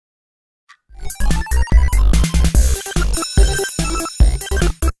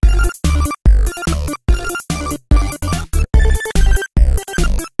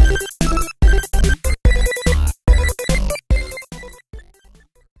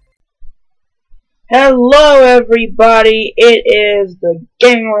Hello everybody, it is the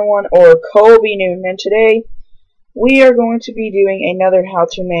Gamer One or Colby Newton, and today we are going to be doing another how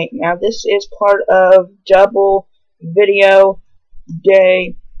to make. Now this is part of double video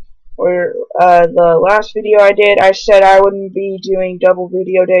day, where the last video I did I said I wouldn't be doing double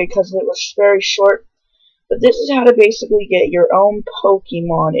video day because it was very short, but this is how to basically get your own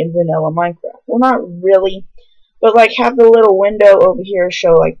Pokemon in vanilla Minecraft. Well, not really. But like have the little window over here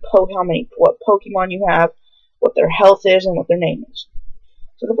show like what Pokemon you have, what their health is, and what their name is.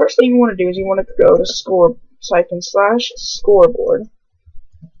 So the first thing you want to do is you want to go to /scoreboard,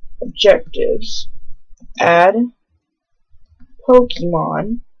 objectives, add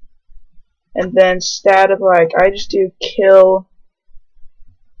Pokemon, and then stat of like I just do kill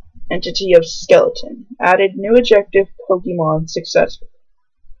entity of skeleton. Added new objective Pokemon successful.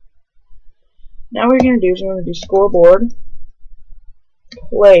 Now what you're going to do is you're going to do scoreboard,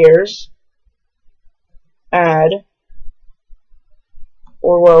 players, add,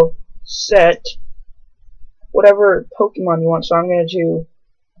 or well, set whatever Pokemon you want. So I'm going to do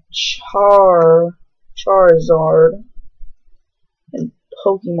Charizard, and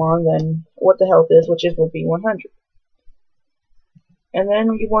Pokemon, then what the health is, which would be 100. And then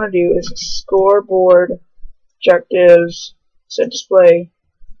what you want to do is scoreboard, objectives, set display,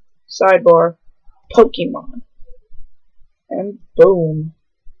 sidebar, Pokemon, and boom,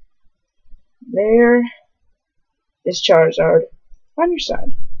 there is Charizard on your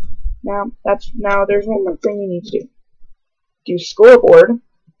side. Now there's one more thing you need to do. Do scoreboard,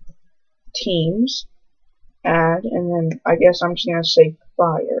 teams, add, and then I guess I'm just gonna say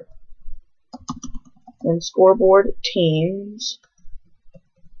fire. Then scoreboard, teams,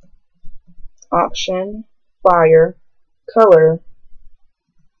 option, fire, color,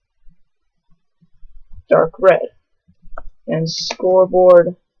 dark red. And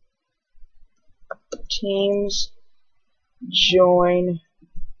scoreboard, teams, join,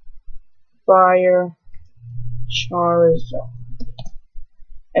 fire, Charizard.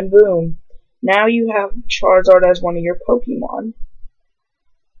 And boom, now you have Charizard as one of your Pokemon,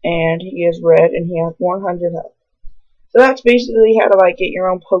 and he is red and he has 100 health. So that's basically how to like get your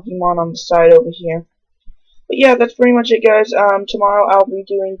own Pokemon on the side over here. But yeah, that's pretty much it, guys. Tomorrow I'll be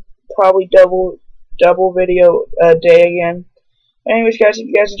doing probably double video day again. But anyways, guys, if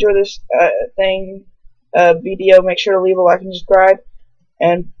you guys enjoy this video, make sure to leave a like and subscribe,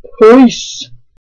 and peace.